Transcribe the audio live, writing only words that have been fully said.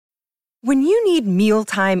When you need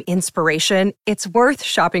mealtime inspiration, it's worth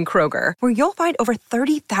shopping Kroger, where you'll find over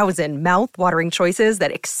 30,000 mouth-watering choices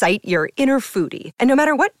that excite your inner foodie. And no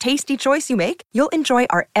matter what tasty choice you make, you'll enjoy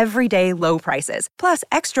our everyday low prices, plus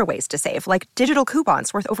extra ways to save, like digital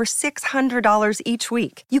coupons worth over $600 each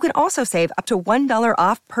week. You can also save up to $1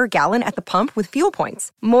 off per gallon at the pump with fuel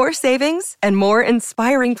points. More savings and more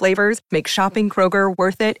inspiring flavors make shopping Kroger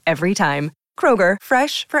worth it every time. Kroger,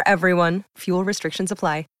 fresh for everyone. Fuel restrictions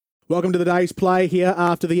apply. Welcome to the day's play here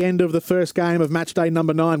after the end of the first game of match day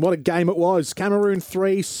number 9. What a game it was. Cameroon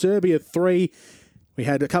 3, Serbia 3. We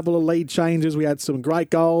had a couple of lead changes. We had some great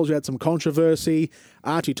goals. We had some controversy.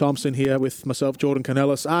 Archie Thompson here with myself, Jordan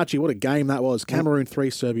Canellis. Archie, what a game that was. Cameroon 3,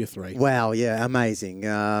 Serbia 3. Wow, yeah, amazing.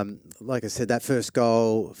 Like I said, that first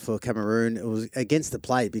goal for Cameroon, it was against the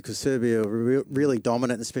play because Serbia were really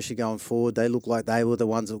dominant, especially going forward. They looked like they were the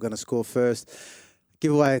ones that were going to score first.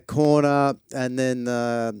 Give away a corner and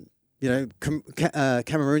then...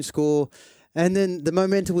 Cameroon score, and then the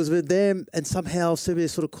momentum was with them, and somehow Serbia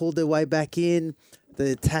sort of called their way back in.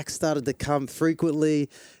 The attacks started to come frequently,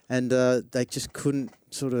 and they just couldn't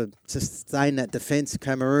sort of sustain that defence,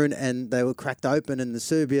 Cameroon, and they were cracked open, and the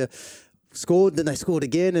Serbia scored, then they scored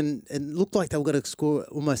again, and it looked like they were going to score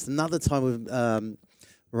almost another time with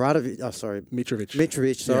Mitrovic,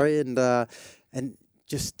 and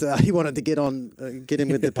just he wanted to get in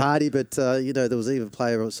with the party, but there was even a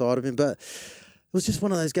player outside of him. But it was just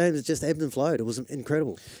one of those games that just ebbed and flowed. It was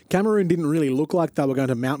incredible. Cameroon didn't really look like they were going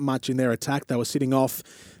to mount much in their attack. They were sitting off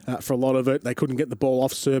for a lot of it. They couldn't get the ball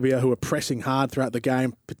off Serbia, who were pressing hard throughout the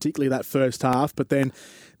game, particularly that first half. But then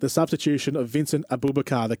the substitution of Vincent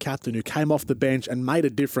Aboubakar, the captain, who came off the bench and made a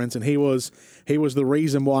difference, and he was the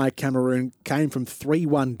reason why Cameroon came from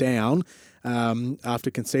 3-1 down. After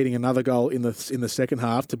conceding another goal in the second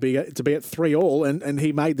half to be at 3-3, and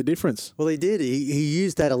he made the difference. Well, he did. He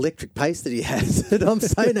used that electric pace that he has, and I'm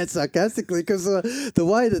saying that sarcastically because the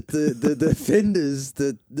way that the defenders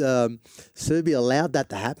that Serbia allowed that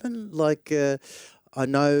to happen, I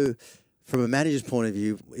know from a manager's point of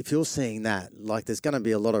view, if you're seeing that, there's going to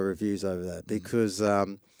be a lot of reviews over that because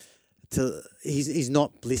he's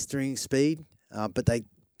not blistering speed, but they.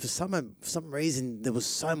 For some reason, there was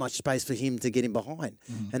so much space for him to get in behind.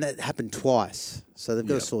 Mm-hmm. And that happened twice. So they've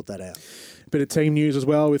got to sort that out. Bit of team news as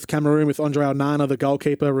well with Cameroon, with Andre Onana, the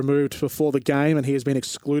goalkeeper, removed before the game. And he has been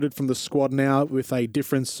excluded from the squad now with a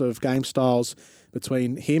difference of game styles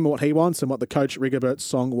between him, what he wants, and what the coach Rigobert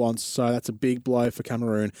Song wants. So that's a big blow for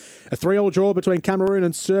Cameroon. A 3-3 draw between Cameroon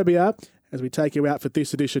and Serbia. As we take you out for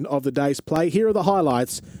this edition of the day's play, here are the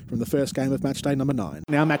highlights from the first game of matchday number 9.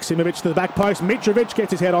 Now Maksimovic to the back post. Mitrovic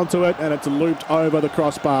gets his head onto it, and it's looped over the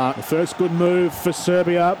crossbar. The first good move for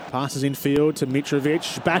Serbia. Passes in field to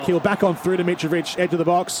Mitrovic. Backheel back on through to Mitrovic. Edge of the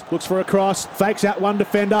box. Looks for a cross. Fakes out one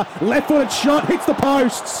defender. Left-footed shot. Hits the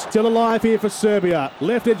posts. Still alive here for Serbia.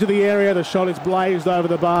 Left edge of the area. The shot is blazed over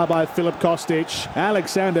the bar by Filip Kostic.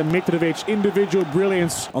 Alexander Mitrovic. Individual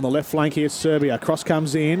brilliance on the left flank here. Serbia. Cross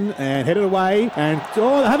comes in and headed away, and they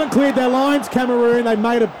haven't cleared their lines, Cameroon. They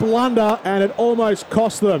made a blunder and it almost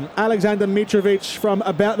cost them. Alexander Mitrovic from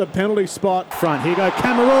about the penalty spot front. Here go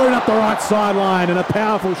Cameroon up the right sideline, and a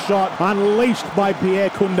powerful shot unleashed by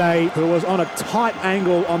Pierre Koundé, who was on a tight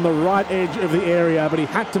angle on the right edge of the area, but he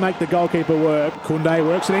had to make the goalkeeper work. Koundé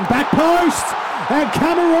works it in, back post, and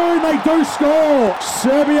Cameroon, they do score.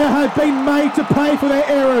 Serbia have been made to pay for their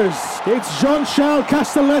errors. It's Jean-Charles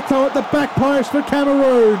Castelletto at the back post for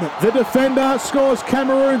Cameroon. The defender scores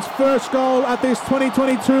Cameroon's first goal at this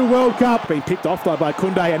 2022 World Cup. Being picked off though by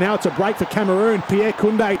Koundé, and now it's a break for Cameroon. Pierre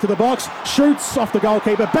Koundé to the box, shoots off the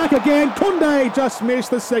goalkeeper, back again. Koundé just missed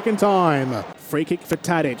the second time. Free kick for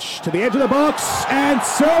Tadic to the edge of the box, and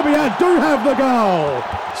Serbia do have the goal.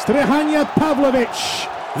 Strihanja Pavlovic,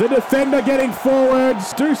 the defender, getting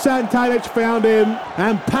forwards. Dusan Tadic found him,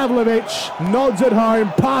 and Pavlovic nods it home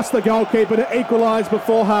past the goalkeeper to equalise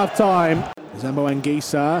before half-time. Zambo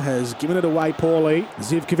Anguissa has given it away poorly.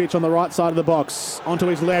 Zivkovic on the right side of the box. Onto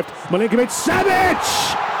his left. Milinkovic-Savic!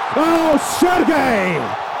 Oh,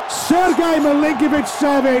 Sergei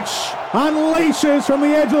Milinkovic-Savic unleashes from the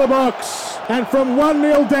edge of the box. And from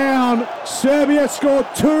 1-0 down, Serbia scored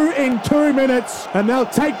 2 in 2 minutes, and they'll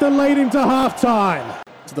take the lead into half-time.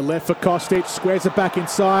 To the left for Kostic, squares it back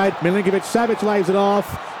inside. Milinkovic-Savic lays it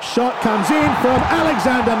off. Shot comes in from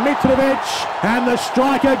Alexander Mitrovic, and the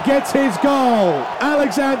striker gets his goal.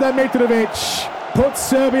 Alexander Mitrovic puts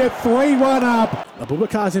Serbia 3-1 up.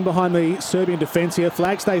 Aboubakar's in behind the Serbian defence here.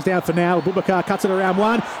 Flag stays down for now. Aboubakar cuts it around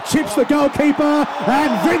one, chips the goalkeeper,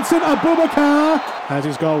 and Vincent Aboubakar has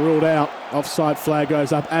his goal ruled out. Offside flag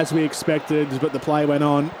goes up as we expected, but the play went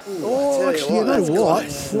on. Actually, you know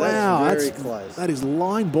what? Wow, very close. that is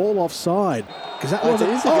line ball offside. Because that was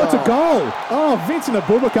it's a it's a goal. goal. Oh, Vincent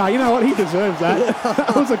Abubakar, you know what? He deserves that.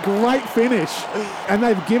 That was a great finish. And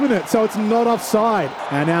they've given it, so it's not offside.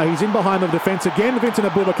 And now he's in behind the defence again, Vincent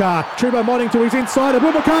Abubakar. Choupo-Moting to his inside.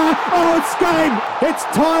 Abubakar. Oh, it's game. It's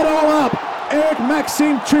tied all up. Eric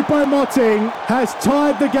Maxime Choupo-Moting has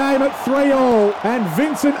tied the game at 3-3, and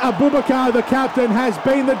Vincent Abubakar, the captain, has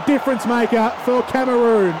been the difference maker for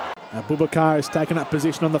Cameroon. Abubakar has taken up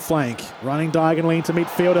position on the flank, running diagonally into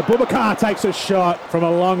midfield. Abubakar takes a shot from a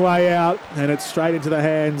long way out, and it's straight into the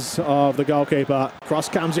hands of the goalkeeper. Cross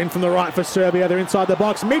comes in from the right for Serbia. They're inside the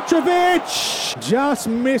box. Mitrovic just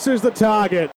misses the target.